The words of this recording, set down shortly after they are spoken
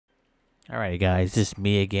Alright, guys, this is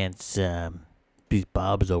me against these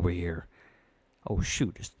Bobs over here. Oh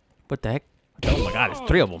shoot! What the heck? Oh my God! There's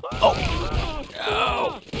three of them. Oh!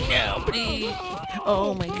 No, please!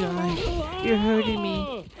 Oh my God! You're hurting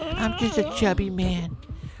me. I'm just a chubby man.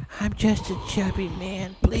 I'm just a chubby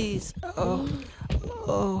man. Please! Oh!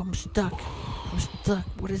 I'm stuck. I'm stuck.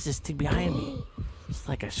 What is this thing behind me? It's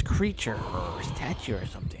like a creature or a statue or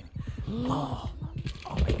something. Oh!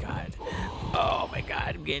 Oh my God! Oh my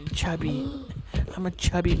God! I'm getting chubby. I'm a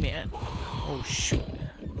chubby man. Oh shoot!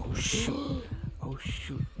 Oh shoot! Oh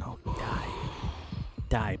shoot! Oh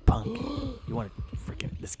die, punk! You want to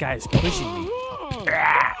freaking? This guy is pushing me.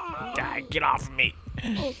 Die! Get off of me!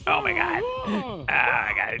 Oh my God!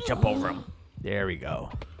 I gotta jump over him. There we go.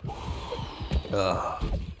 Oh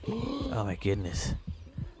my goodness!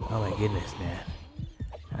 Oh my goodness, man!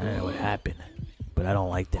 I don't know what happened, but I don't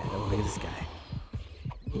like that. Oh, look at this guy.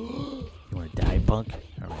 You want to die, punk?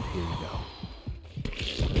 All right, here we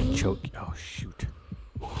go. Choke. Oh shoot!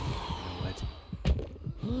 You know what?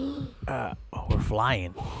 Oh, we're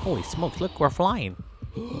flying. Holy smokes! Look, we're flying.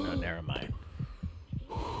 Oh, never mind.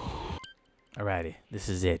 Alrighty, this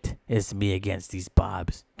is it. It's me against these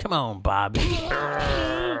Bobs. Come on, Bob. Die,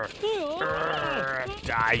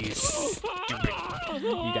 you stupid.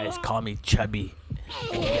 You guys call me Chubby.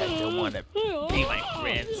 And you guys don't want to be my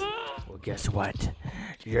friends. Well, guess what?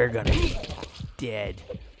 You're gonna be dead.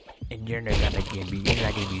 And you're not gonna be,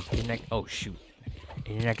 oh shoot.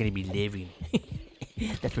 And you're not gonna be living.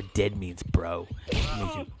 That's what dead means, bro. It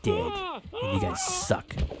means you're dead. And you guys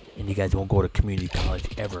suck. And you guys won't go to community college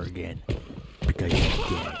ever again. Because you're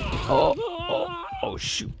dead. Oh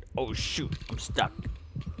shoot. Oh shoot. I'm stuck.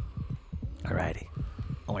 Alrighty.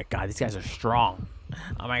 Oh my God, these guys are strong.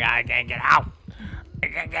 Oh my God, I can't get out. I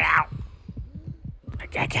can't get out. I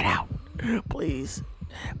can't get out. Please.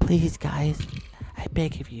 Please, guys. I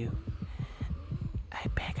beg of you. I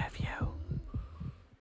beg of you.